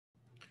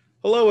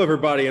Hello,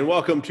 everybody, and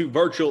welcome to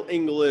Virtual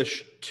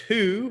English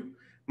 2.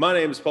 My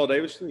name is Paul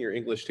Davidson, your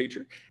English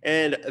teacher,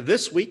 and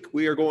this week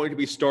we are going to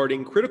be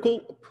starting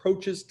Critical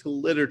Approaches to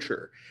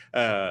Literature.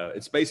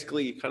 It's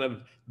basically kind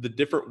of the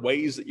different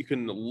ways that you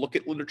can look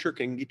at literature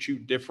can get you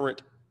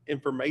different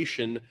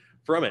information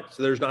from it.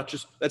 So there's not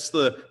just, that's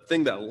the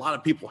thing that a lot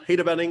of people hate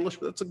about English,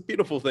 but that's a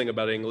beautiful thing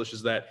about English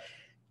is that,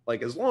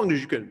 like, as long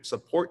as you can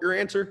support your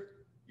answer,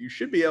 you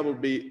should be able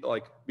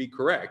to be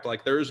correct.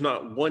 Like, there is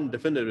not one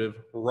definitive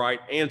right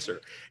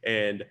answer.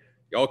 And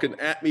y'all can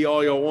at me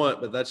all y'all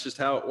want, but that's just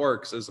how it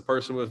works. As a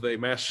person with a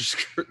master's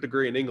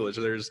degree in English,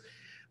 there's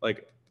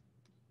like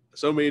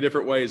so many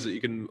different ways that you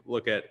can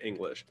look at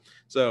English.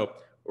 So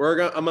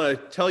I'm going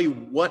to tell you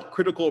what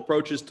critical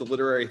approaches to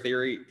literary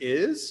theory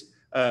is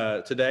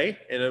today,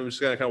 and I'm just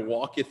going to kind of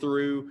walk you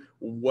through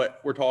what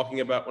we're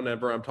talking about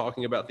whenever I'm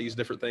talking about these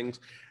different things.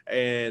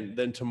 And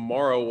then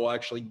tomorrow we'll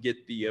actually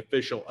get the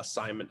official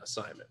assignment.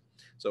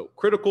 So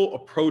critical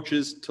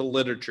approaches to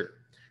literature.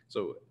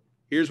 So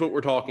here's what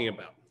we're talking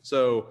about.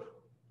 So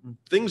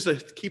things to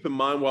keep in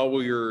mind while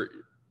we're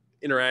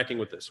interacting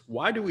with this.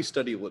 Why do we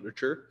study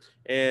literature?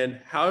 And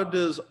how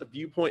does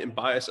viewpoint and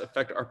bias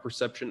affect our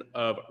perception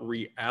of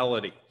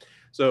reality?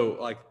 So,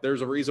 like, there's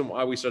a reason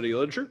why we study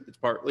literature. It's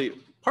partly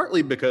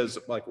because,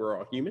 like, we're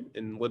all human,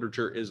 and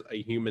literature is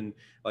a human,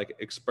 like,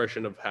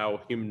 expression of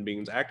how human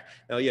beings act.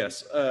 Now,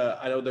 yes,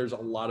 I know there's a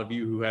lot of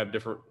you who have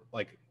different,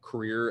 like,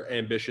 career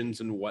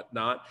ambitions and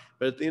whatnot,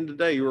 but at the end of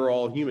the day, you're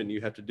all human.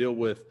 You have to deal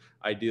with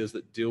ideas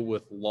that deal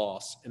with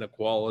loss,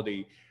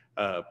 inequality,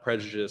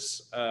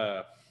 prejudice,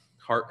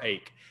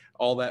 heartache,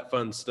 all that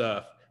fun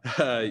stuff.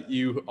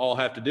 You all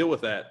have to deal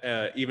with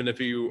that, even if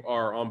you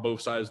are on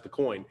both sides of the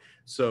coin.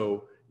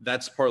 So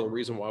that's part of the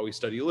reason why we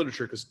study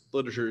literature, because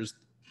literature is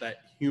that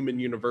human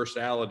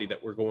universality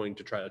that we're going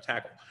to try to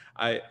tackle.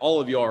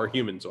 All of you are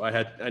human, so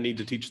I need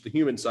to teach the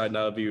human side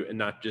of you and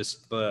not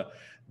just the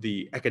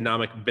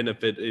economic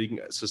benefiting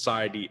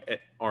society at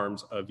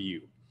arms of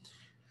you.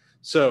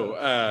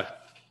 So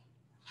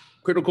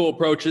critical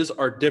approaches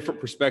are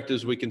different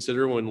perspectives we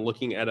consider when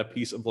looking at a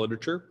piece of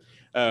literature.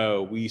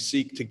 They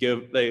seek to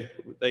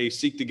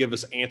give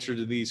us answer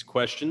to these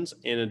questions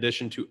in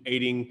addition to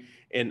aiding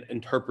in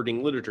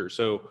interpreting literature.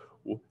 So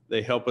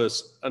they help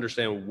us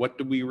understand what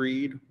do we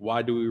read,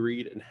 why do we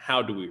read, and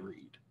how do we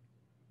read.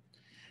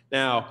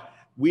 Now,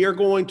 we are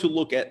going to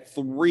look at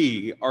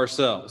 3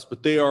 ourselves,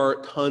 but there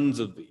are tons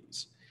of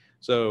these.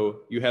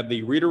 So you have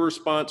the reader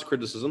response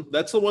criticism.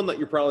 That's the one that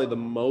you're probably the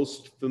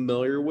most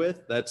familiar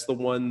with. That's the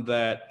one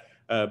that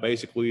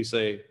basically you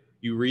say,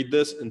 you read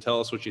this and tell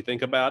us what you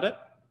think about it.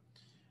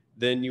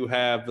 Then you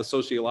have the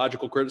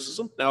sociological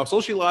criticism. Now,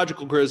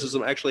 sociological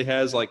criticism actually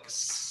has like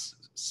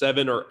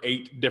 7 or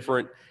 8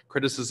 different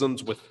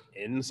criticisms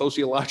within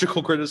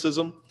sociological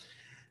criticism.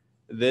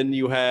 Then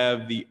you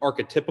have the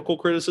archetypical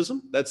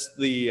criticism. That's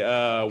the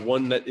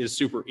one that is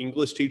super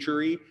English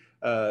teachery.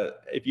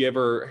 If you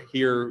ever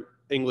hear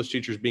English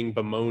teachers being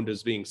bemoaned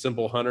as being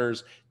symbol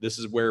hunters, this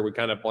is where we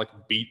kind of like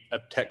beat a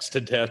text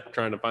to death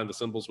trying to find the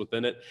symbols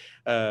within it,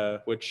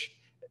 which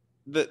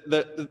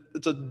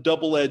it's a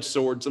double-edged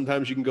sword.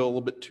 Sometimes you can go a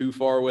little bit too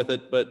far with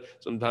it, but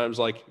sometimes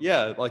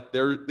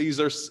these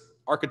are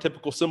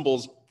archetypical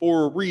symbols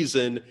for a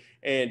reason,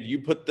 and you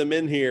put them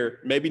in here,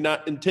 maybe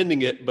not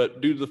intending it,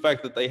 but due to the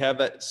fact that they have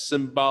that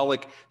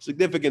symbolic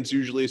significance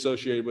usually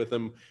associated with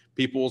them,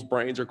 people's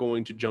brains are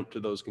going to jump to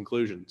those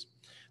conclusions.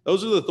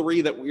 Those are the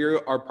 3 that we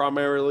are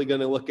primarily going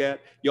to look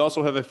at. You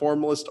also have a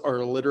formalist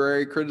or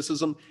literary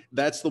criticism.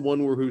 That's the one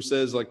who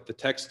says, like, the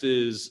text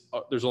is,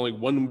 there's only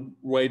one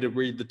way to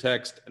read the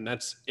text, and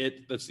that's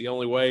it. That's the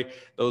only way.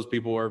 Those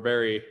people are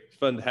very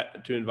fun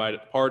to invite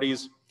at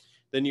parties.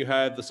 Then you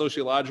have the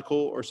sociological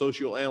or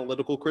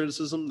socioanalytical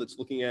criticism that's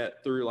looking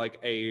at through like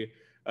a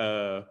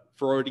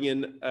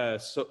Freudian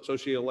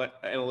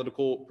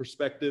socioanalytical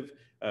perspective.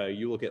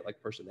 You look at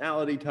like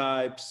personality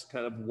types,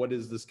 kind of what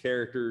is this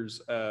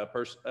character's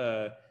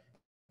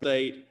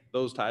state,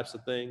 those types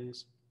of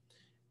things.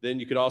 Then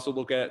you could also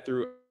look at it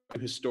through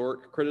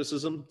historic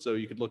criticism. So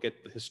you could look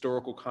at the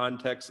historical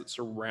context that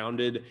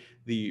surrounded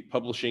the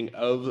publishing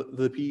of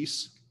the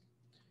piece.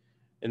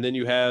 And then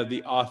you have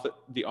the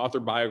author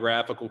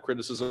biographical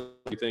criticism,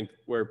 I think,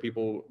 where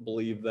people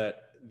believe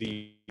that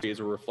the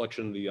is a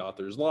reflection of the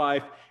author's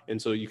life.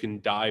 And so you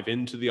can dive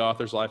into the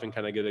author's life and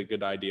kind of get a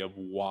good idea of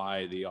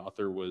why the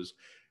author was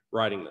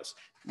writing this.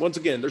 Once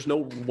again, there's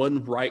no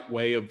one right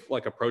way of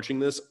like approaching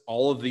this.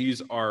 All of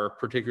these are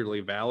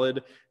particularly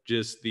valid.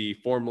 Just the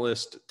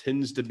formalist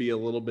tends to be a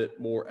little bit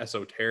more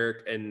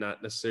esoteric and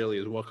not necessarily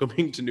as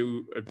welcoming to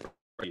new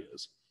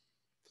ideas.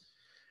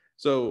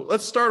 So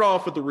let's start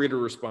off with the reader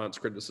response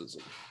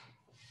criticism.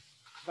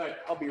 All right,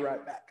 I'll be right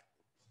back.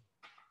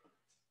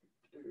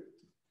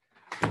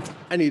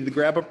 I need to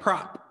grab a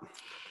prop.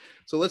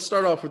 So let's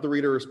start off with the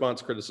reader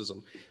response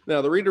criticism.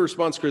 Now, the reader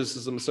response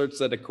criticism asserts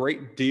that a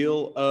great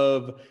deal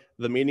of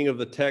the meaning of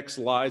the text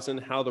lies in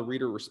how the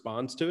reader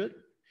responds to it.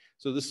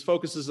 So this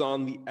focuses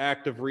on the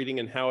act of reading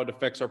and how it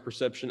affects our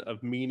perception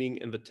of meaning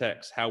in the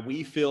text, how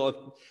we feel at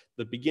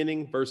the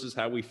beginning versus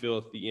how we feel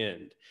at the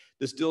end.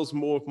 This deals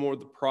more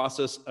with the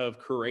process of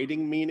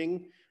creating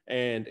meaning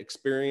and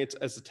experience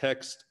as the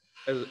text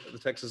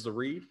is a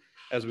read.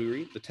 As we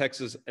read, the text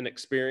is an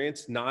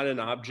experience, not an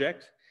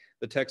object.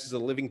 The text is a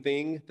living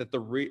thing that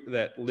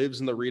that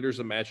lives in the reader's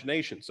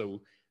imagination.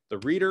 So the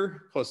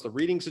reader plus the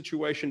reading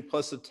situation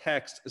plus the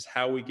text is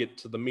how we get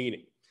to the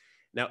meaning.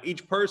 Now,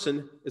 each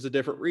person is a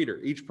different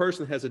reader. Each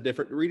person has a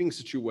different reading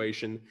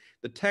situation.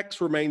 The text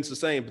remains the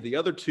same, but the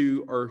other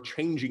two are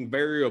changing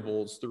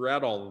variables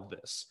throughout all of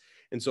this.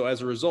 And so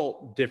as a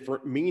result,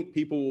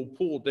 people will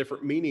pull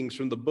different meanings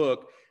from the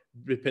book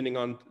depending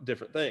on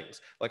different things.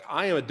 Like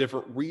I am a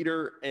different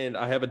reader and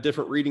I have a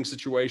different reading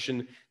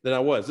situation than I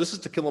was. This is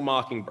To Kill a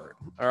Mockingbird.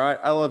 All right.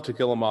 I love To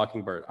Kill a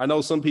Mockingbird. I know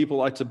some people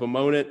like to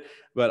bemoan it,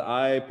 but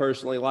I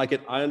personally like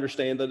it. I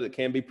understand that it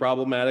can be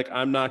problematic.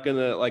 I'm not going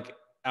to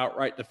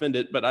outright defend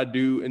it, but I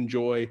do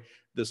enjoy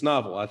this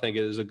novel. I think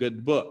it is a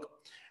good book.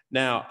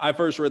 Now, I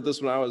first read this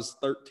when I was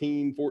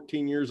 13,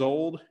 14 years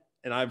old,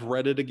 and I've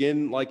read it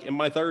again in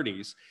my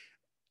 30s.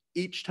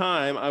 Each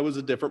time I was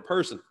a different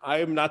person. I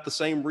am not the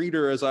same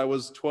reader as I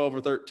was 12 or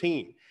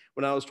 13.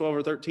 When I was 12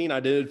 or 13, I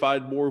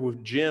identified more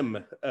with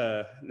Jim.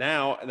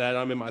 Now that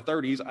I'm in my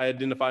 30s, I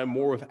identify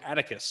more with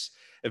Atticus.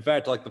 In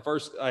fact,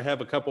 I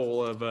have a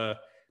couple of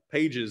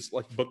pages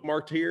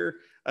bookmarked here.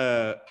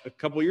 A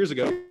couple years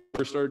ago, when I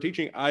first started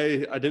teaching,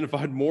 I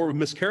identified more with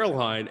Miss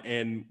Caroline.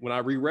 And when I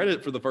reread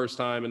it for the first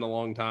time in a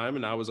long time,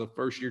 and I was a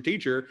first-year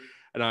teacher,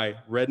 and I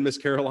read Miss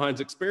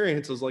Caroline's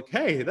experience, I was like,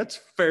 hey, that's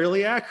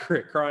fairly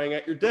accurate, crying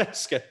at your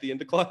desk at the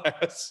end of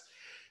class.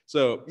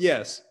 So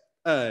yes,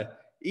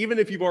 even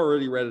if you've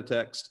already read a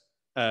text,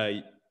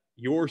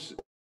 yours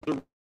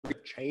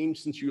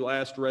changed since you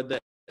last read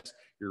that text.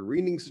 Your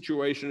reading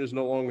situation is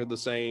no longer the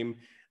same.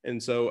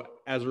 And so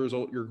as a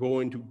result, you're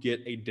going to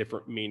get a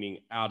different meaning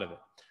out of it.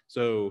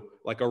 So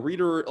a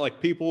reader,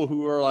 people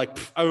who are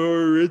I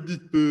read this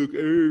book,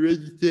 I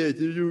read this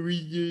text, I don't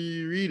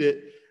read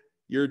it.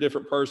 You're a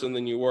different person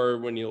than you were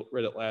when you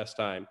read it last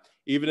time.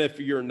 Even if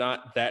you're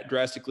not that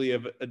drastically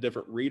of a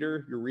different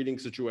reader, your reading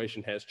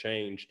situation has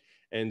changed.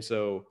 And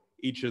so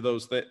each of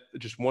those,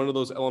 just one of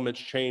those elements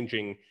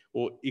changing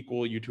will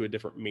equal you to a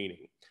different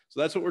meaning.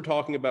 So that's what we're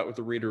talking about with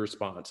the reader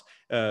response,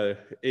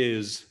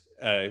 is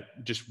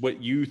just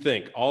what you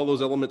think. All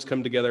those elements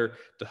come together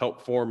to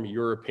help form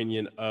your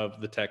opinion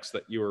of the text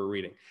that you are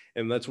reading.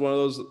 And that's one of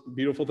those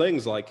beautiful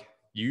things.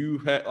 You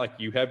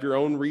have your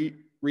own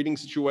reading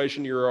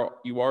situation. You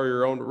are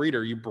your own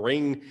reader. You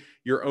bring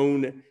your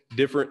own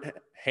different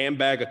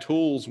handbag of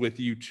tools with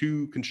you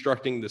to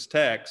constructing this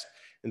text.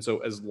 And so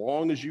as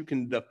long as you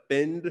can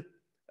defend,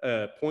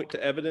 point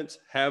to evidence,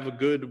 have a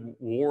good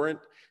warrant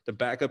to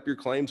back up your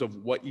claims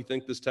of what you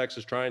think this text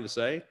is trying to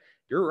say,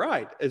 you're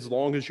right, as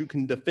long as you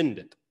can defend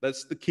it.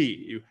 That's the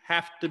key. You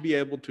have to be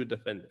able to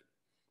defend it.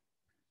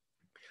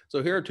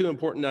 So here are two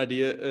important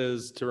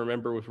ideas to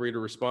remember with reader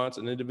response.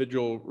 An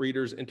individual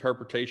reader's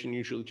interpretation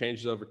usually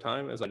changes over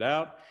time, as I laid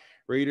out.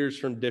 Readers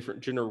from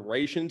different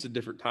generations and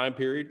different time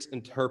periods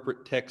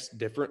interpret text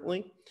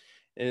differently.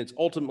 And it's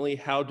ultimately,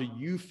 how do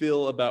you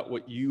feel about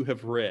what you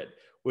have read?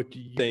 What do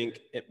you think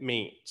it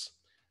means?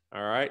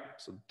 All right,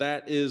 so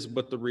that is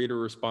what the reader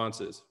response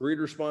is.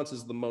 Reader response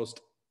is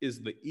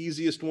the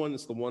easiest one.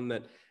 It's the one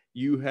that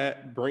you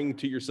bring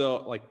to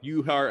yourself,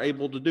 you are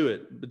able to do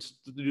it, but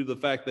just due to the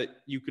fact that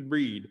you could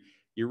read.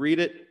 You read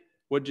it,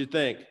 what'd you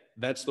think?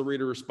 That's the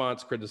reader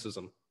response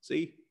criticism.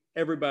 See,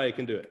 everybody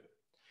can do it.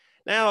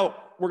 Now,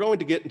 we're going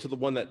to get into the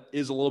one that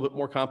is a little bit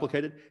more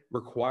complicated,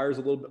 requires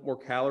a little bit more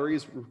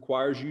calories,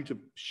 requires you to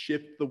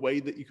shift the way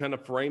that you kind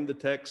of frame the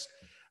text,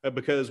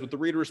 because with the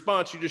reader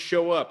response, you just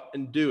show up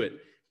and do it.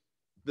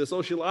 The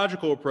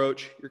sociological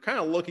approach, you're kind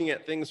of looking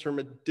at things from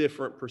a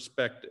different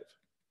perspective.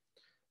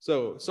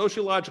 So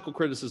sociological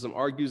criticism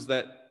argues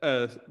that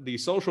the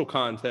social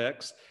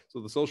context, so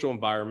the social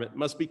environment,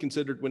 must be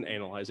considered when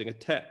analyzing a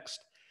text.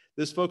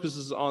 This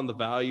focuses on the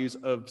values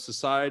of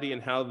society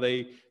and how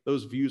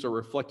those views are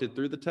reflected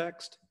through the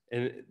text,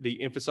 and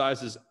the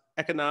emphasizes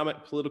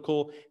economic,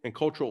 political, and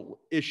cultural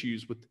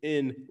issues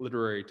within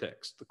literary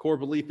text. The core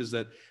belief is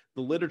that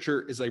the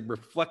literature is a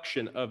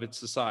reflection of its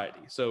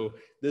society. So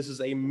this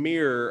is a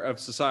mirror of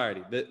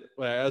society. That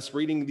us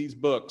reading these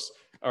books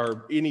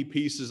or any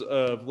pieces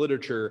of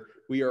literature,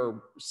 we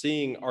are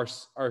seeing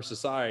our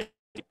society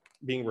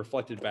being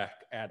reflected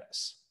back at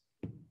us.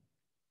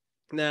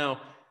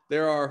 Now,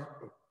 there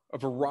are a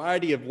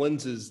variety of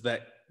lenses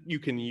that you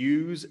can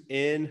use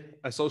in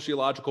a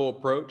sociological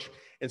approach.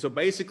 And so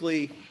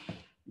basically,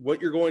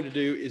 what you're going to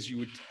do is you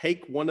would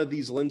take one of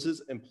these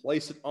lenses and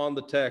place it on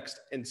the text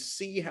and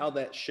see how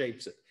that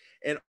shapes it.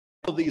 And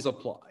all of these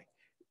apply.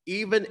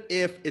 Even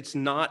if it's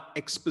not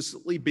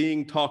explicitly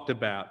being talked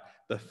about,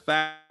 the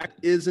fact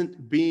it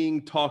isn't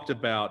being talked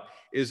about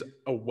is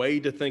a way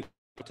to think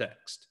of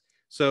text.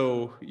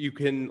 So you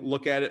can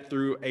look at it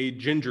through a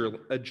gender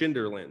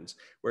lens,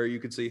 where you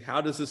could see, how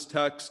does this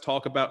text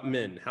talk about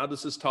men? How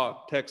does this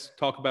text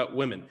talk about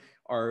women?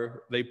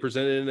 Are they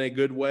presented in a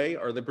good way?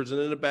 Are they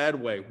presented in a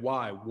bad way?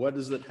 Why? What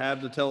does it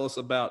have to tell us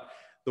about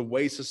the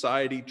way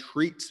society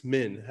treats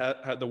men,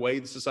 the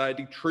way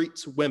society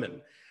treats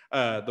women?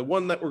 The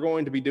one that we're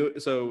going to be doing,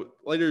 so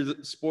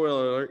later,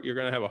 spoiler alert, you're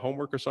going to have a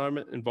homework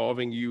assignment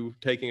involving you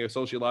taking a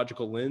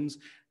sociological lens.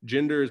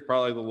 Gender is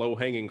probably the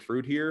low-hanging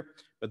fruit here,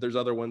 but there's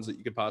other ones that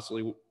you could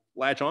possibly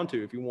latch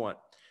onto if you want.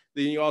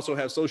 Then you also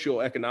have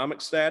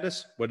socioeconomic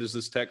status. What is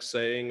this text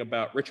saying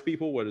about rich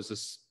people? What is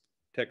this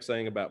text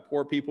saying about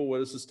poor people?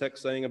 What is this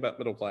text saying about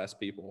middle-class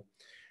people?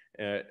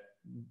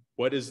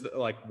 What is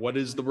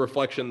the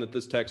reflection that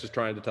this text is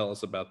trying to tell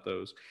us about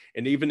those?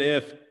 And even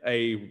if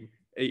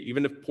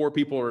poor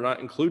people are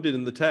not included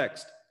in the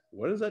text,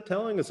 what is that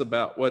telling us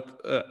about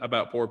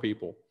about poor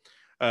people?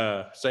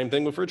 Same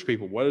thing with rich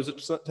people. What is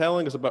it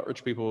telling us about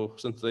rich people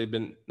since they've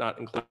been not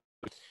included?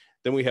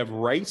 Then we have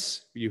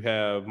race. You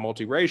have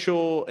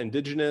multiracial,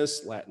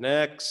 indigenous,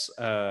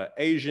 Latinx,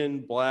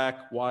 Asian,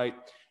 Black, white,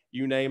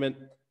 you name it.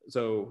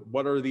 So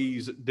what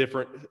is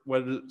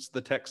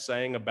the text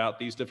saying about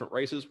these different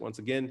races? Once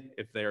again,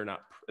 if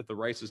the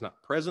race is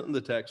not present in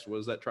the text, what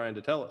is that trying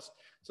to tell us?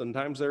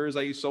 Sometimes there is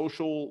a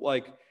social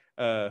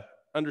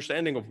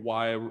understanding of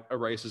why a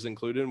race is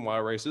included and why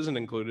a race isn't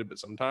included, but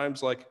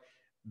sometimes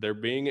they're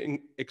being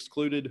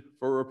excluded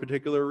for a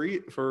particular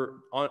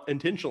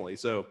intentionally.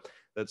 So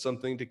that's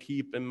something to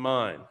keep in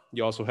mind.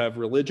 You also have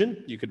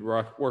religion. You could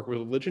work with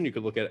religion. You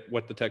could look at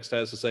what the text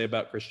has to say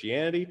about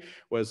Christianity.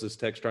 What is this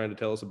text trying to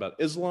tell us about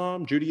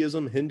Islam,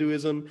 Judaism,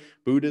 Hinduism,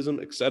 Buddhism,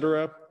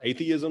 etc.?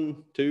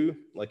 Atheism too.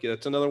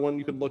 That's another one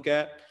you could look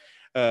at.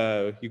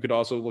 You could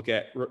also look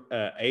at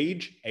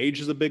age.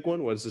 Age is a big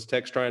one. What is this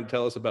text trying to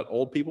tell us about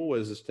old people? What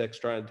is this text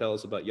trying to tell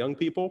us about young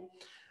people?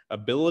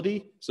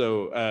 Ability,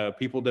 so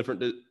people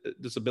different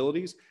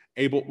disabilities.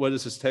 What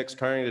is this text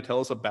trying to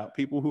tell us about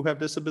people who have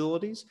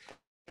disabilities?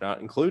 Not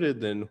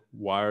included, then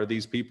why are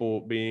these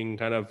people being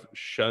kind of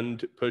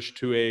shunned, pushed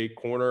to a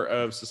corner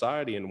of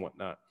society and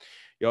whatnot?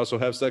 You also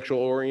have sexual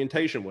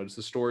orientation. What is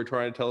the story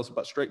trying to tell us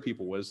about straight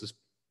people? What is this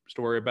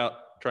story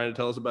about trying to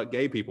tell us about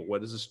gay people?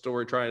 What is the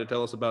story trying to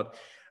tell us about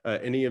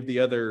any of the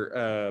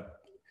other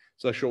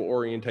sexual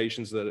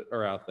orientations that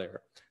are out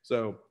there?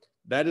 So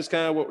that is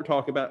kind of what we're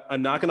talking about.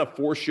 I'm not going to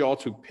force y'all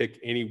to pick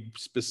any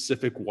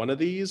specific one of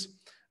these.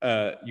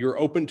 You're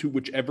open to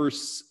whichever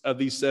of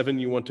these 7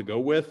 you want to go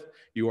with.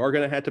 You are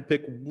going to have to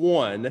pick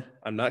one.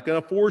 I'm not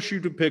going to force you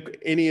to pick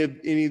any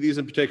of these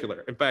in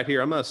particular. In fact,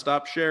 here, I'm going to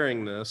stop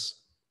sharing this.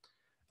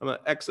 I'm going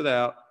to exit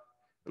out.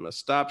 I'm going to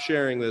stop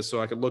sharing this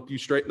so I can look you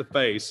straight in the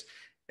face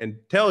and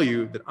tell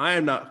you that I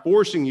am not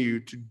forcing you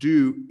to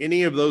do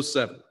any of those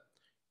 7.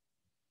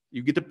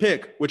 You get to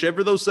pick whichever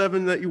of those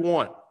 7 that you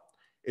want.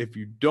 If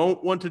you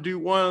don't want to do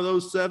one of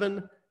those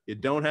 7, you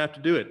don't have to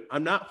do it.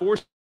 I'm not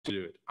forcing you to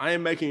do it. I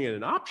am making it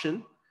an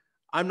option.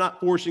 I'm not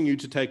forcing you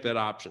to take that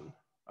option.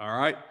 All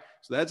right?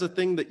 So that's a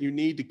thing that you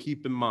need to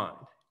keep in mind.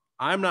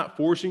 I'm not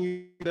forcing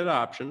you that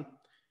option.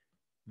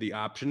 The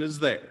option is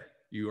there.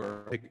 You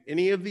are pick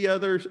any of the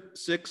other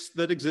 6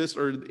 that exist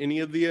or any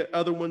of the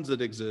other ones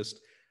that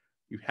exist.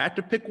 You have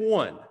to pick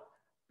one,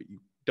 but you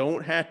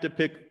don't have to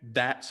pick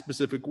that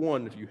specific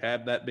one if you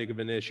have that big of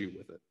an issue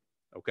with it.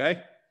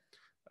 Okay?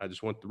 I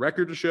just want the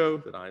record to show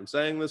that I'm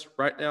saying this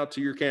right now to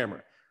your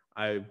camera.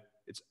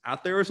 It's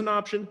out there as an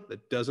option.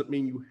 That doesn't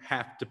mean you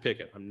have to pick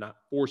it. I'm not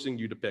forcing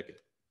you to pick it.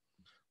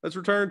 Let's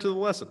return to the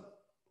lesson.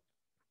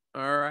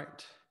 All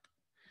right.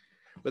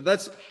 But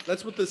that's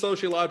what the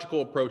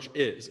sociological approach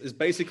is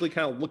basically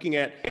kind of looking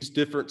at these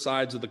different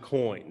sides of the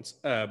coins.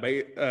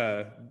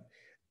 The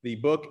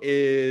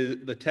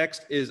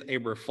text is a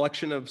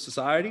reflection of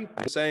society,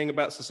 saying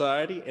about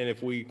society. And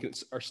if we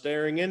are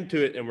staring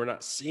into it and we're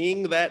not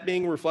seeing that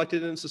being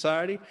reflected in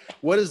society,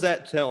 what is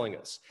that telling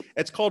us?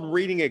 It's called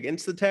reading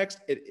against the text.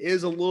 It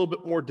is a little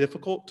bit more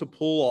difficult to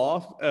pull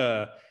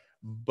off,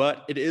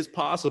 but it is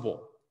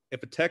possible.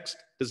 If a text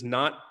does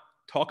not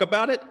talk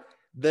about it,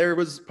 there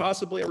was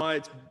possibly why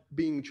it's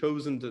being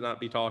chosen to not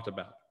be talked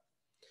about.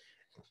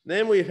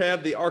 Then we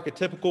have the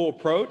archetypical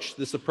approach.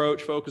 This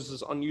approach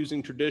focuses on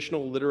using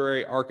traditional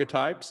literary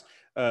archetypes,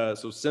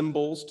 so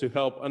symbols, to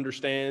help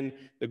understand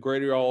the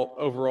greater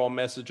overall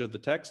message of the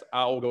text.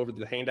 I'll go over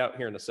the handout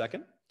here in a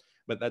second,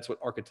 but that's what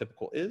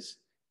archetypical is.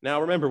 Now,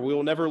 remember, we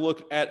will never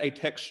look at a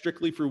text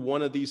strictly through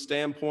one of these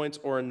standpoints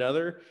or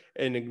another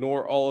and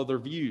ignore all other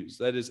views.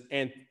 That is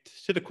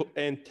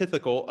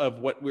antithetical of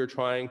what we're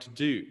trying to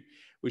do.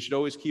 We should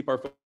always keep our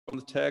focus on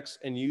the text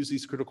and use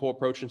these critical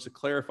approaches to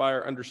clarify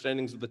our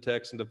understandings of the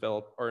text and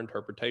develop our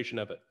interpretation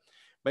of it.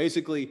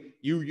 Basically,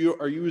 you're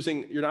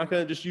not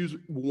going to just use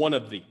one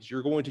of these.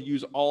 You're going to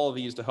use all of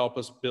these to help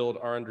us build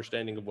our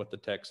understanding of what the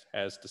text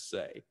has to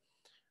say.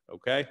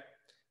 Okay?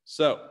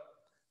 So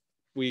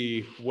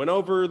we went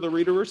over the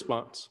reader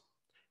response.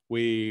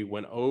 We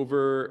went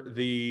over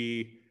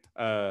the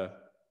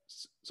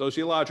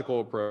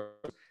sociological approach.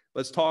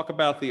 Let's talk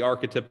about the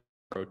archetypal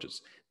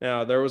approaches.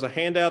 Now, there was a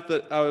handout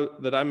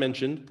that I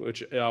mentioned,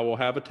 which I will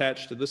have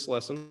attached to this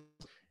lesson,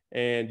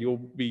 and you'll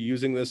be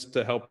using this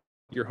to help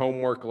your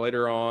homework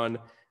later on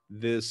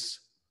this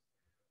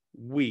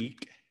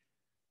week.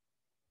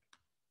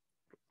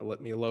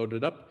 Let me load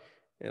it up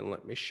and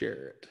let me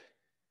share it.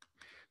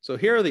 So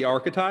here are the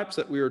archetypes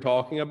that we were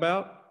talking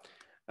about.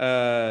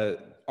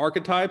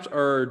 Archetypes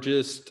are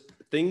just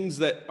things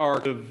that are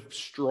kind of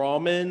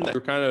strawmen that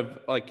are kind of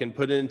like can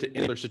put into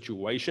any other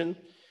situation.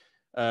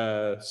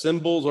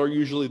 Symbols are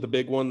usually the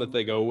big one that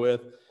they go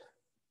with.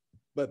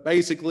 But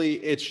basically,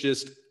 it's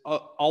just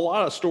a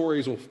lot of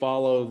stories will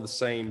follow the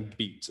same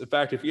beats. In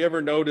fact, if you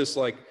ever notice,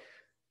 like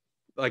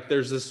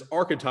there's this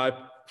archetype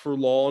for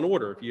Law and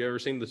Order. If you ever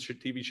seen the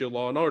TV show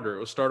Law and Order, it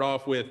will start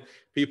off with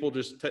people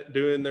just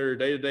doing their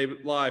day-to-day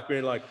life,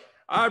 being like,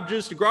 "I'm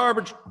just a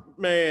garbage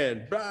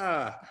man."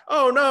 Blah.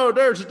 "Oh no,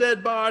 there's a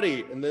dead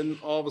body," and then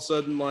all of a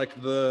sudden,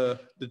 like the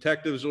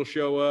detectives will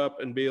show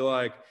up and be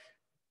like,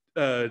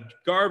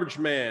 "Garbage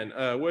man,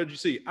 what did you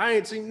see?" "I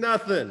ain't seen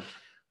nothing."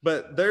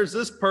 But there's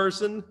this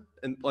person,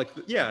 and like,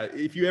 yeah,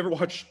 if you ever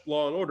watch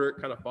Law and Order, it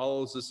kind of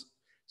follows this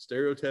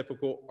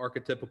stereotypical,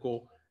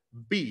 archetypical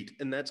beat,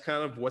 and that's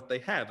kind of what they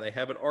have. They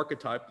have an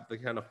archetype that they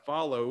kind of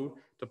follow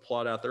to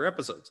plot out their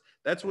episodes.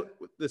 That's what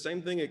the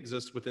same thing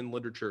exists within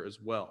literature as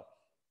well.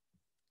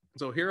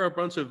 So here are a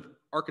bunch of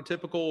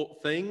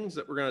archetypical things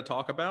that we're going to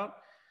talk about.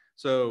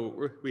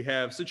 So we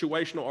have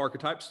situational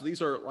archetypes. So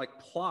these are like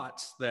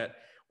plots that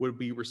would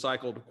be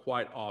recycled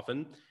quite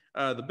often.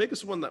 The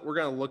biggest one that we're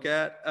going to look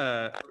at,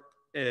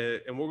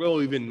 and we'll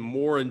go even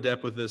more in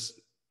depth with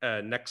this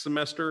next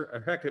semester,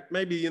 or heck,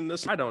 maybe in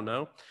this, I don't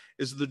know,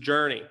 is the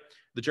journey.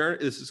 The journey,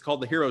 this is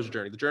called the hero's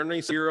journey. The journey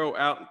is hero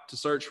out to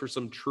search for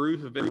some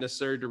truth if it's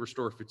necessary to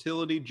restore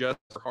fertility,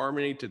 justice, or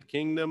harmony to the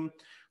kingdom.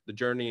 The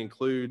journey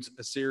includes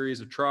a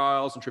series of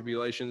trials and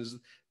tribulations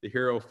the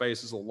hero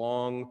faces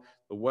along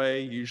the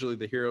way. Usually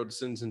the hero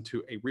descends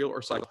into a real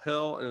or cycle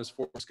hell and is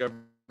forced to discover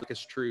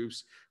his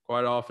truths,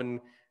 quite often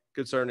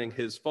concerning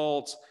his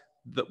faults.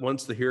 That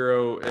once the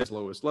hero is at his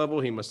lowest level,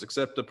 he must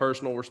accept the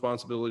personal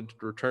responsibility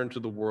to return to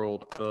the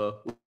world.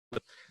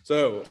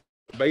 So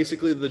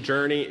basically the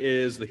journey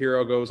is the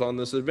hero goes on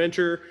this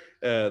adventure.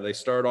 They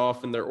start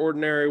off in their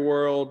ordinary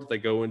world. They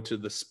go into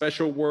the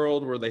special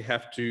world where they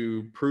have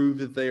to prove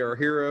that they are a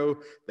hero.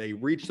 They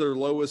reach their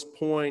lowest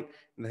point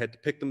and they had to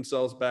pick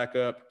themselves back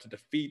up to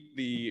defeat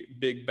the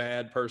big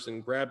bad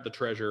person, grab the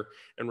treasure,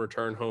 and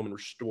return home and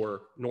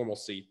restore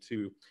normalcy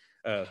to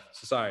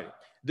society.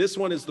 This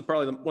one is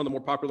probably one of the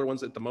more popular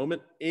ones at the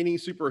moment. Any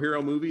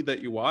superhero movie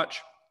that you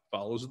watch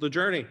follows the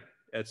journey.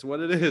 That's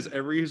what it is.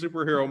 Every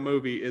superhero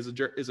movie is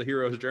a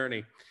hero's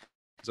journey.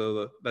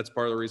 So that's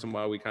part of the reason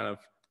why we kind of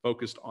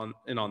focused on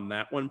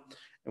that one.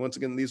 And once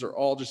again, these are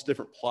all just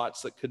different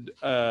plots that could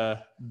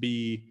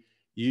be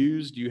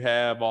used. You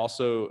have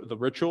also the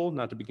ritual,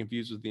 not to be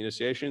confused with the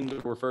initiation,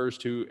 that refers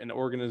to an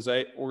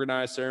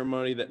organized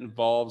ceremony that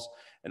involves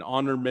an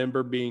honored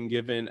member being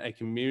given a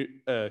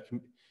community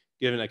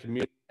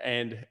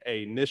and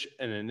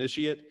an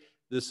initiate.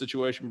 This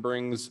situation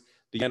brings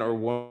the end or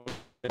one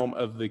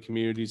of the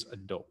community's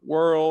adult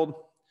world.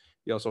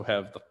 You also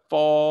have the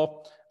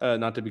fall,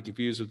 not to be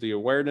confused with the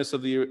awareness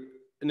of the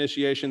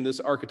initiation.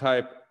 This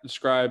archetype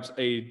describes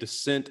a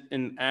descent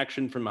in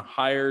action from a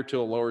higher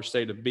to a lower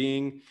state of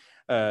being.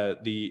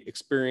 The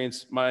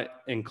experience might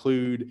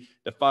include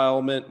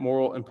defilement,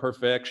 moral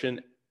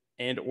imperfection,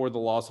 and or the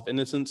loss of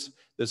innocence.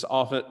 This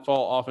fall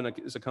often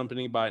is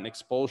accompanied by an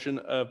expulsion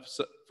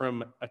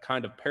from a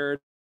kind of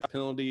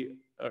penalty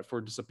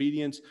for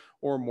disobedience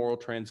or moral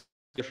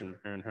transgression.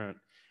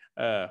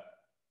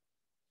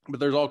 But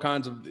there's all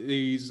kinds of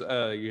these.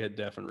 You had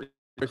death and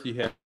rebirth. You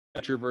had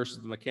nature versus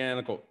the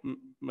mechanical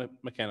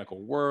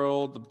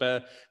world.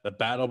 The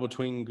battle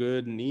between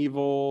good and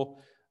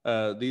evil.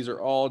 These are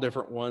all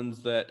different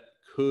ones that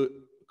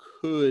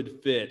could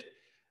fit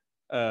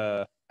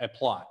a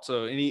plot.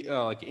 So any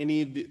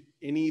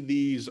of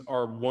these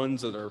are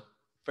ones that are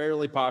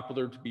fairly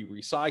popular to be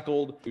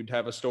recycled. You'd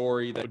have a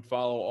story that would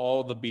follow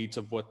all the beats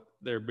of what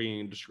they're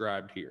being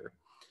described here.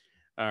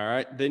 All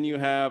right, then you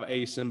have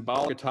a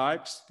symbolic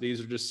types. These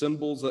are just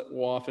symbols that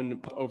will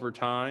often over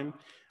time.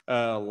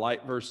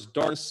 Light versus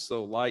darkness.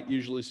 So light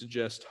usually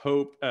suggests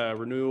hope,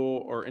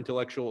 renewal, or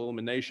intellectual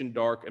illumination.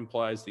 Dark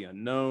implies the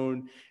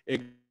unknown,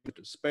 ignorance,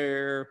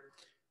 despair.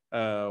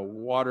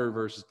 Water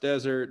versus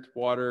desert.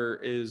 Water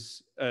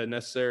is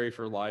necessary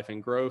for life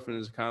and growth and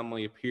as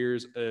commonly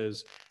appears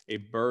as a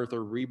birth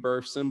or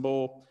rebirth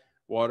symbol.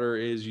 Water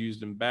is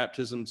used in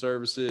baptism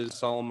services,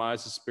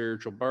 solemnizes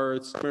spiritual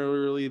births.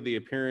 Similarly, the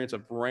appearance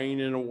of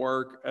rain in a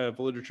work of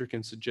literature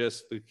can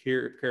suggest the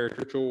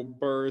characteristical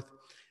birth.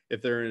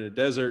 If they're in a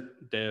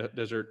desert,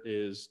 desert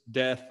is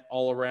death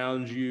all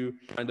around you,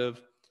 kind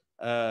of.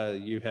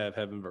 You have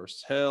heaven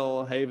versus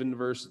hell, haven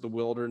versus the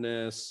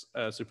wilderness,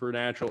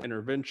 supernatural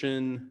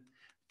intervention,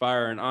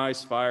 fire and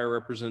ice. Fire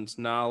represents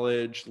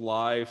knowledge,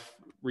 life,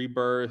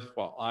 rebirth,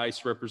 while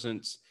ice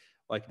represents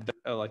like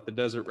the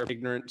desert,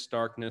 ignorance,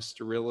 darkness,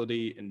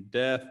 sterility, and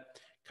death.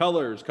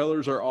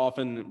 Colors are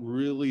often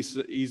really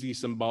easy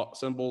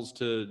symbols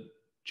to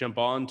jump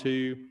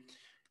onto.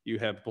 You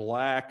have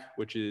black,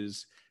 which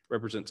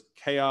represents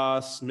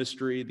chaos,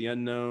 mystery, the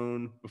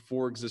unknown,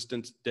 before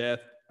existence, death,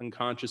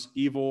 unconscious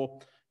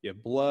evil. You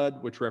have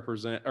blood, which red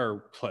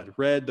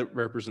that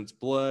represents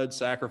blood,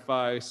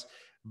 sacrifice,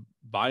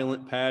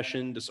 violent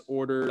passion,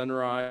 disorder,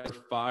 sunrise,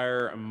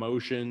 fire,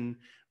 emotion,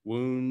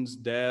 wounds,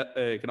 death.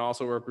 It can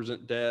also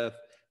represent death,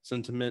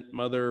 sentiment,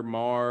 mother,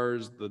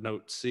 Mars, the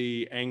note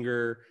C,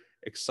 anger,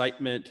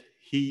 excitement,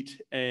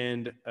 heat,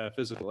 and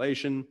physical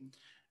elation.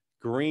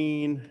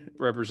 Green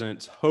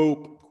represents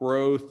hope,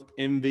 growth,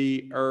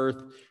 envy,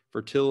 earth,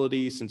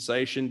 fertility,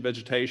 sensation,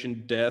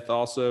 vegetation, death,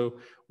 also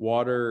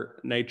water,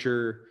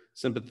 nature,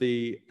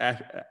 sympathy,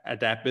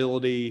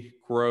 adaptability,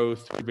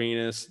 growth,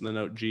 Venus, the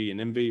note G, and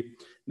envy.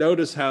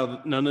 Notice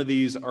how none of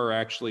these are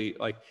actually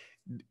like,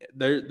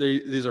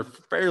 these are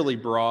fairly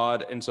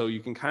broad, and so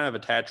you can kind of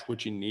attach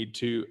what you need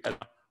to.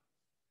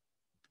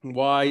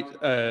 White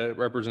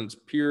represents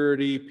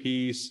purity,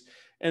 peace,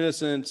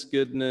 innocence,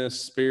 goodness,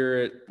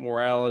 spirit,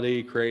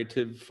 morality,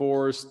 creative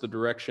force, the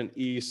direction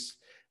east,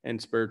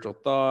 and spiritual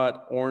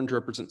thought. Orange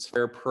represents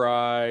fair,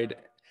 pride,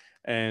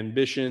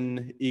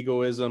 ambition,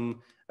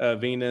 egoism.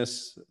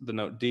 Venus, the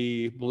note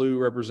D. Blue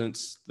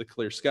represents the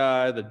clear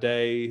sky, the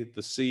day,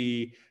 the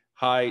sea,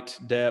 height,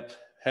 depth,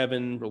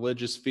 heaven,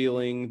 religious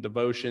feeling,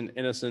 devotion,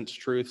 innocence,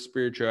 truth,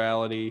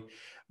 spirituality.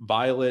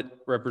 Violet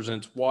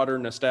represents water,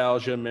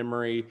 nostalgia,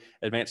 memory,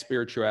 advanced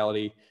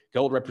spirituality.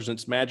 Gold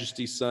represents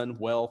majesty, sun,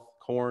 wealth,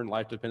 corn,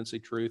 life dependency,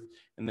 truth.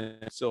 And then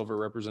silver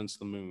represents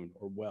the moon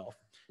or wealth.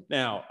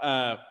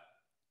 Now,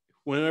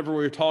 whenever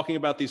we're talking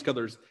about these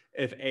colors,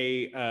 if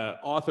a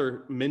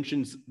author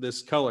mentions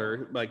this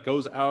color, like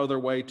goes out of their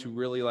way to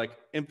really like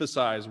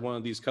emphasize one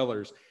of these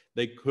colors,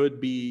 they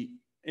could be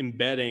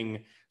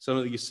embedding some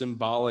of these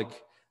symbolic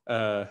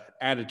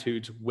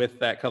attitudes with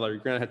that color.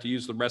 You're going to have to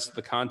use the rest of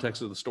the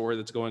context of the story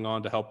that's going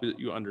on to help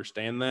you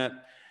understand that.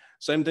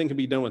 Same thing can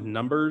be done with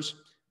numbers.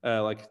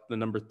 Like the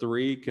number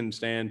 3 can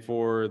stand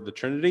for the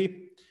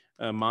Trinity,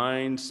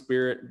 mind,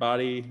 spirit,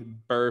 body,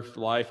 birth,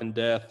 life, and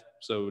death.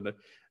 So the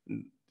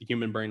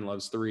human brain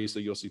loves 3, so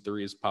you'll see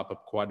 3s pop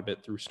up quite a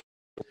bit through.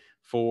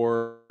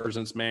 4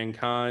 represents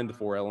mankind, the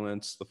 4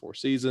 elements, the 4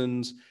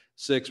 seasons.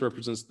 6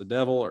 represents the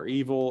devil or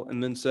evil,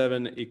 and then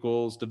 7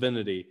 equals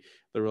divinity,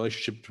 the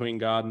relationship between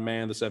God and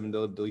man, the 7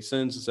 deadly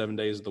sins, the 7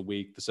 days of the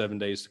week, the 7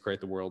 days to create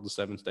the world, the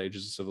 7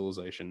 stages of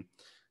civilization,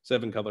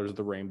 7 colors of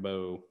the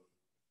rainbow,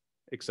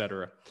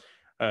 etc.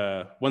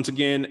 Once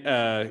again,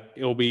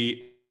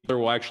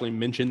 will actually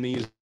mention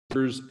these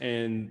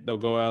and they'll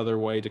go out of their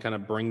way to kind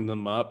of bring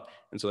them up.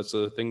 And so that's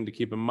a thing to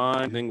keep in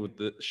mind. Thing with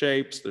the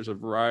shapes, there's a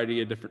variety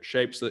of different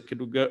shapes that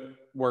could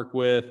work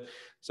with.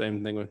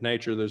 Same thing with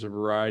nature. There's a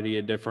variety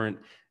of different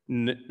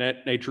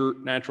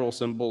natural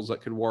symbols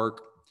that could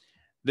work.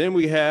 Then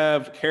we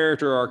have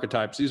character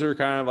archetypes. These are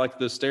kind of like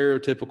the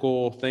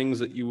stereotypical things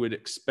that you would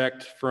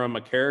expect from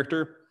a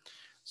character.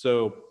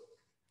 So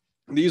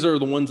these are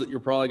the ones that you're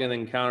probably going to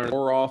encounter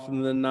more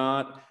often than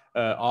not.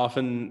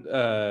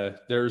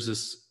 There's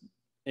this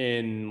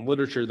in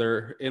literature.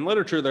 There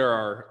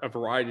are a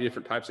variety of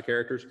different types of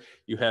characters.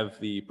 You have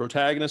the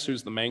protagonist,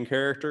 who's the main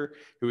character,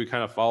 who we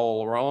kind of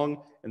follow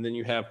along, and then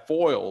you have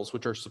foils,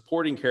 which are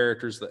supporting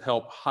characters that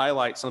help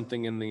highlight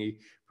something in the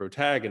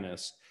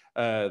protagonist.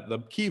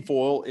 The key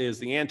foil is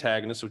the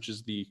antagonist, which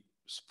is the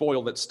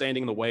foil that's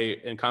standing in the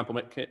way and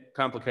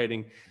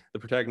complicating the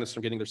protagonist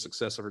from getting their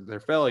success or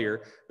their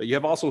failure. But you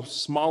have also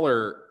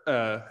smaller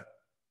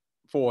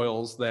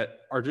foils that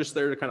are just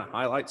there to kind of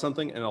highlight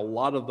something, and a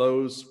lot of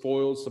those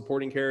foils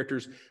supporting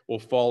characters will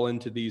fall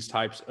into these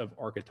types of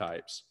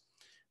archetypes.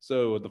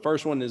 So the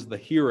first one is the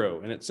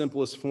hero. In its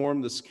simplest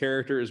form, this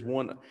character is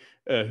one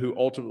who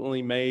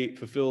ultimately may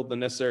fulfill the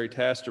necessary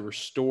task to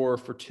restore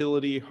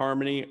fertility,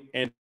 harmony,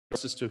 and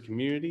justice to a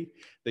community.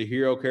 The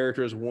hero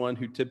character is one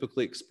who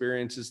typically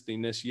experiences the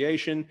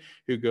initiation,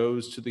 who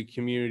goes to the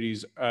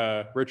community's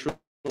ritual,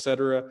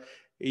 etc.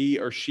 He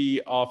or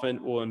she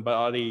often will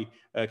embody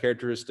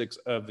characteristics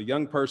of the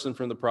young person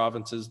from the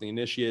provinces, the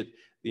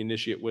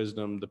initiate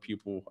wisdom, the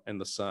pupil, and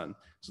the son.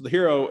 So the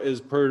hero is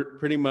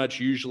pretty much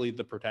usually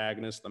the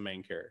protagonist, the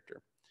main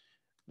character.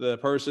 The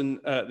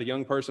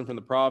young person from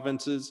the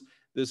provinces,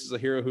 this is a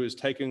hero who is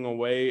taken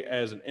away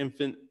as an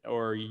infant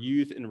or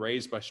youth and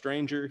raised by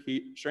strangers.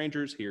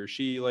 He or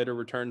she later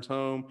returns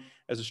home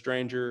as a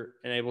stranger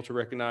and able to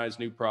recognize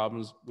new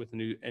problems with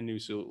new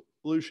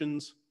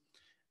solutions.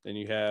 Then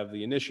you have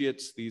the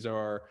initiates. These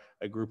are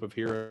a group of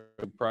heroes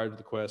who prior to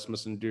the quest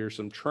must endure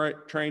some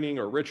training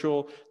or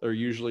ritual. They're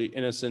usually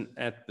innocent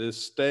at this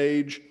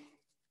stage.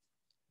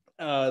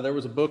 There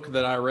was a book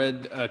that I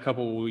read a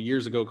couple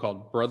years ago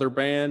called Brother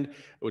Band,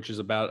 which is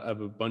about a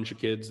bunch of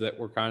kids that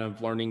were kind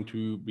of learning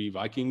to be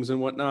Vikings and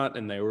whatnot,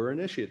 and they were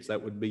initiates.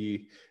 That would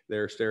be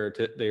their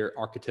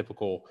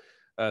archetypical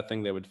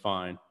thing they would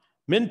find.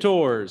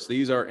 Mentors.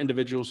 These are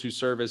individuals who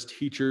serve as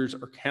teachers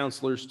or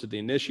counselors to the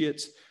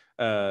initiates.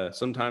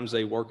 Sometimes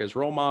they work as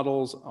role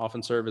models,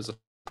 often serve as a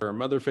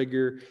mother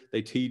figure.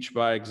 They teach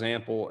by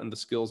example and the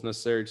skills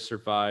necessary to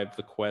survive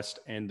the quest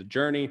and the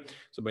journey.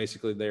 So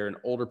basically, they're an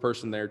older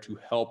person there to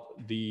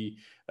help the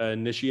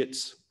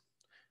initiates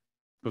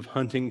of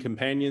hunting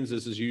companions.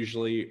 These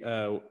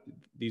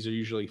are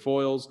usually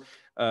foils.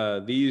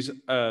 These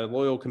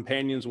loyal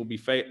companions will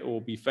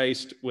be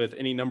faced with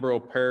any number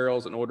of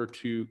perils in order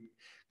to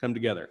come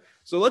together.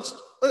 So all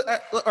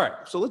right.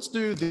 So let's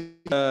do the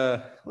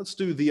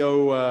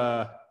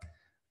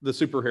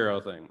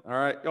superhero thing. All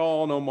right,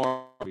 y'all know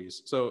Marvel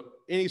movies. So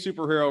any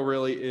superhero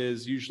really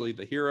is usually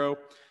the hero.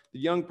 The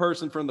young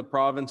person from the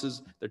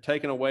provinces, they're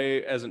taken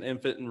away as an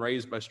infant and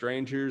raised by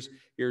strangers.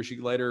 He or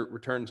she later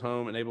returns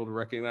home and able to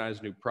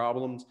recognize new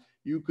problems.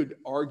 You could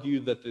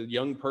argue that the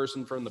young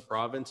person from the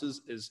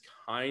provinces is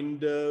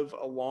kind of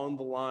along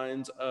the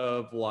lines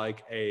of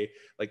like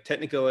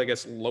technically, I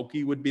guess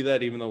Loki would be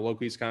that, even though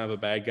Loki's kind of a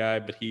bad guy,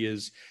 but he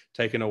is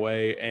taken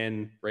away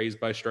and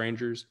raised by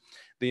strangers.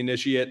 The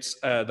initiates,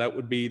 that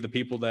would be the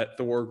people that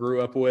Thor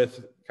grew up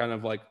with, kind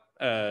of like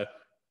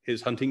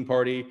his hunting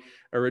party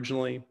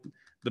originally.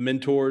 The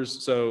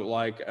mentors, so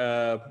like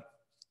the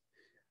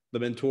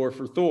mentor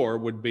for Thor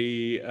would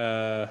be,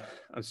 I'm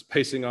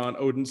spacing on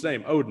Odin's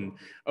name, Odin.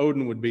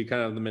 Odin would be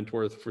kind of the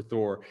mentor for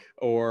Thor.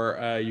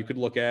 Or you could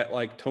look at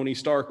like Tony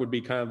Stark would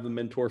be kind of the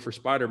mentor for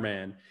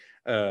Spider-Man.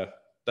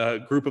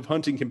 The group of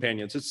hunting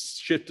companions, let's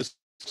shift to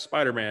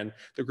Spider-Man,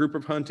 the group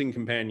of hunting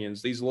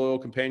companions. These loyal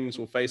companions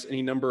will face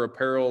any number of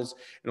perils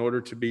in order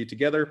to be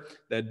together.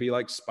 That'd be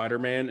like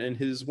Spider-Man and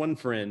his one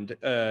friend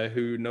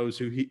who knows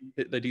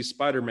that he's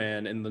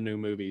Spider-Man in the new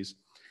movies.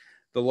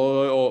 The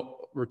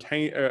loyal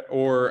retain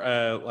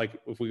like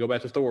if we go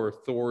back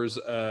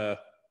to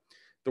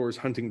Thor's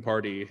hunting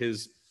party,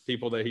 his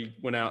people that he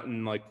went out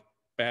and like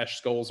bashed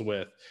skulls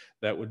with,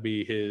 that would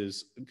be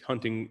his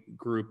hunting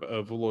group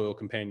of loyal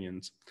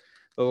companions.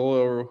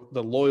 The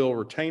loyal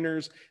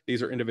retainers,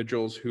 these are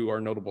individuals who are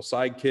notable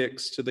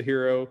sidekicks to the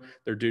hero.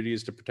 Their duty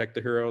is to protect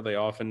the hero. They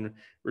often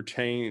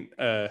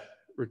retainer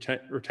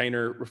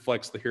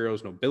reflects the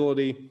hero's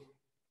nobility.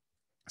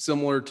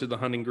 Similar to the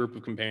hunting group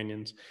of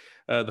companions.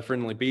 The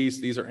friendly beasts,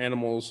 these are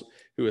animals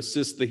who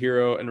assist the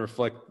hero and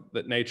reflect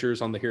that nature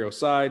is on the hero's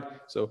side.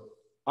 So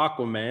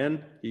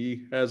Aquaman,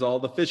 he has all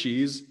the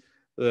fishies.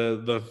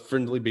 The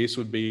friendly beast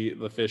would be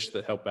the fish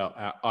that help out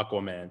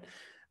Aquaman.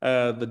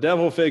 The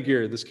devil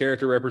figure, this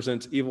character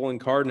represents evil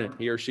incarnate.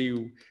 He or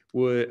she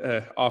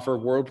would offer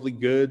worldly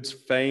goods,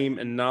 fame,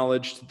 and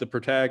knowledge to the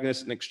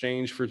protagonist in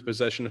exchange for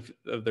possession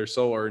of their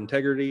soul or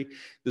integrity.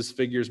 This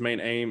figure's main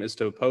aim is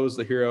to oppose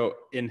the hero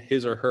in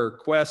his or her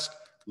quest,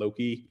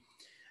 Loki.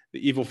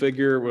 The evil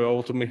figure will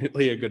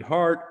ultimately a good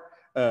heart.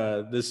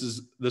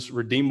 This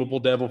redeemable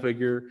devil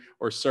figure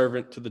or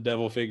servant to the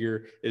devil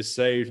figure is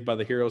saved by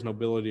the hero's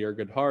nobility or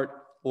good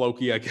heart.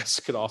 Loki, I guess,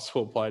 could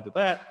also apply to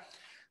that.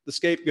 The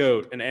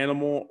scapegoat, an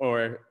animal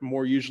or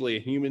more usually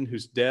a human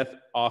whose death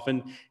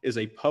often is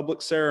a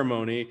public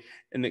ceremony,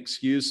 an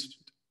excuse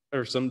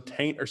or some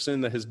taint or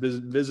sin that has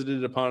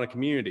visited upon a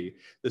community.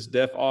 This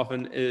death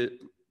often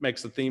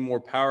makes the theme more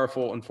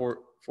powerful and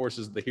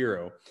forces the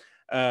hero.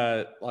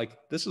 Like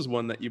this is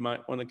one that you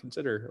might want to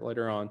consider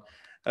later on.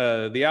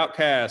 The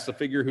outcast, a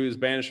figure who is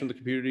banished from the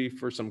community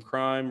for some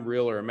crime,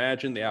 real or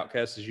imagined. The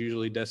outcast is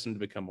usually destined to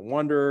become a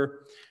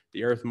wanderer.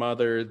 The Earth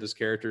Mother, this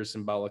character is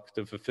symbolic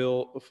to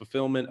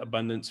fulfillment,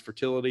 abundance,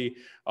 fertility,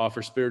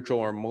 offers spiritual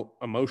or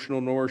emotional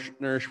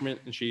nourishment,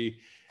 and she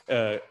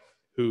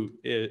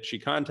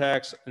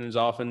contacts and is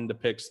often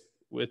depicts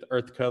with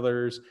earth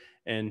colors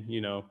and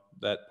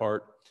that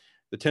part.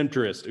 The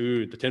Temptress.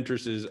 The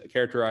Temptress is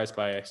characterized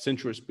by a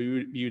sensuous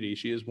beauty.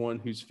 She is one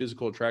whose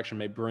physical attraction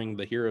may bring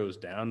the hero's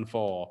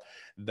downfall.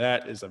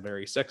 That is a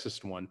very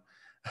sexist one.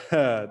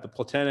 The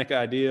Platonic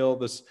ideal.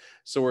 This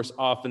source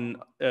of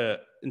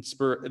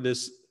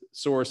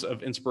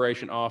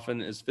inspiration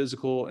often is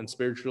physical and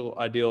spiritual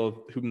ideal of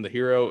whom the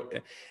hero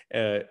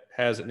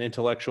has an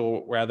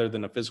intellectual rather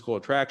than a physical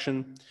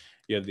attraction.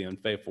 You have the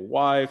unfaithful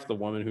wife, the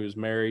woman who is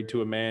married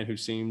to a man who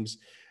seems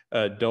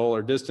dull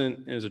or distant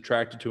and is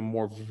attracted to a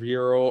more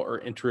virile or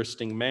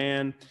interesting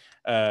man.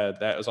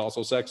 That is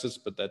also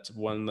sexist, but that's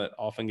one that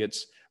often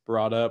gets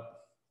brought up.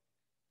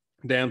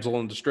 Damsel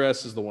in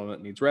distress is the one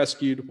that needs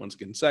rescued. Once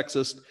again,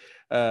 sexist.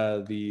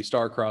 The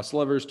star-crossed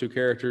lovers, two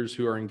characters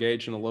who are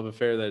engaged in a love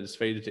affair that is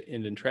fated to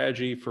end in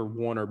tragedy for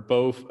one or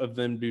both of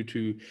them due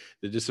to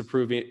the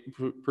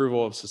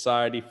disapproval of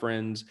society,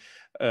 friends,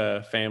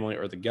 family,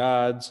 or the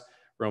gods.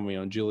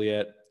 Romeo and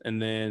Juliet. And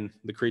then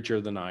the creature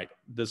of the night.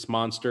 This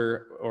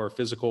monster, or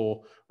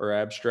physical or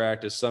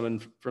abstract, is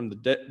summoned from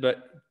the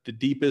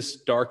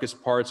deepest,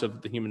 darkest parts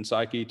of the human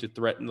psyche to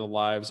threaten the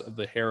lives of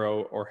the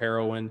hero or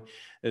heroine.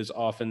 Is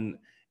often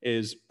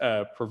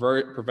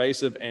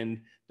pervasive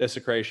and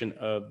desecration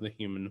of the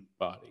human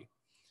body.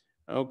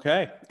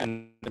 Okay,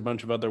 and a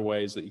bunch of other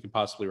ways that you could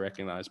possibly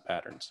recognize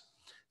patterns.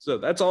 So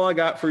that's all I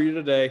got for you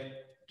today.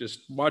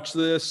 Just watch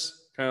this.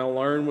 Kind of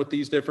learn what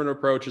these different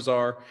approaches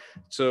are.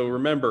 So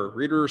remember,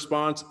 reader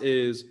response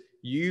is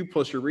you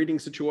plus your reading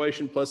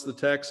situation plus the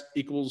text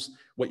equals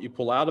what you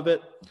pull out of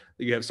it.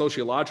 You have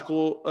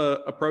sociological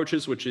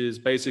approaches, which is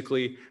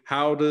basically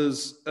how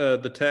does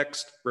the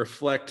text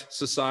reflect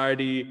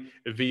society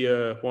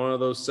via one of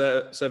those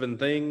seven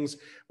things,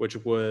 which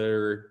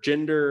were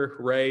gender,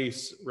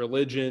 race,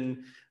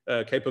 religion,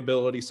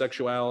 capability,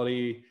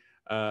 sexuality,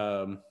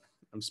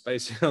 I'm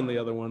spacing on the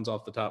other ones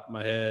off the top of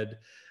my head.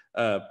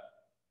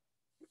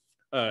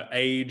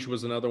 Age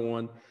was another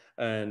one,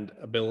 and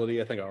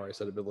ability. I think I already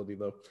said ability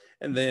though.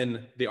 And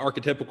then the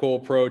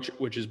archetypical approach,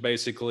 which is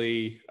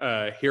basically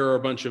here are a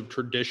bunch of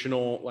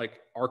traditional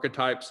like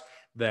archetypes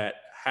that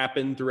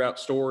happen throughout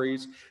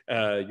stories.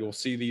 You'll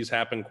see these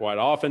happen quite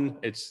often.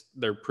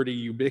 They're pretty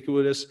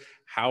ubiquitous.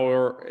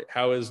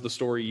 How is the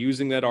story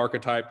using that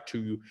archetype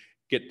to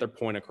get their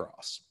point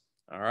across?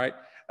 All right.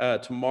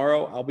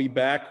 Tomorrow I'll be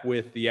back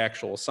with the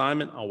actual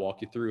assignment. I'll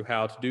walk you through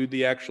how to do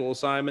the actual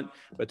assignment.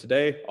 But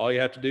today, all you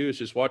have to do is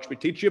just watch me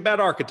teach you about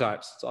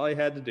archetypes. That's all you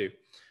had to do.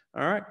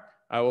 All right.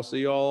 I will see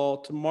you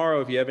all tomorrow.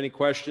 If you have any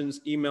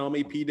questions, email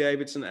me,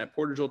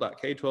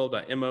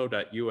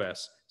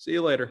 pdavidson@porterville.k12.mo.us. See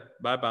you later.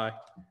 Bye-bye.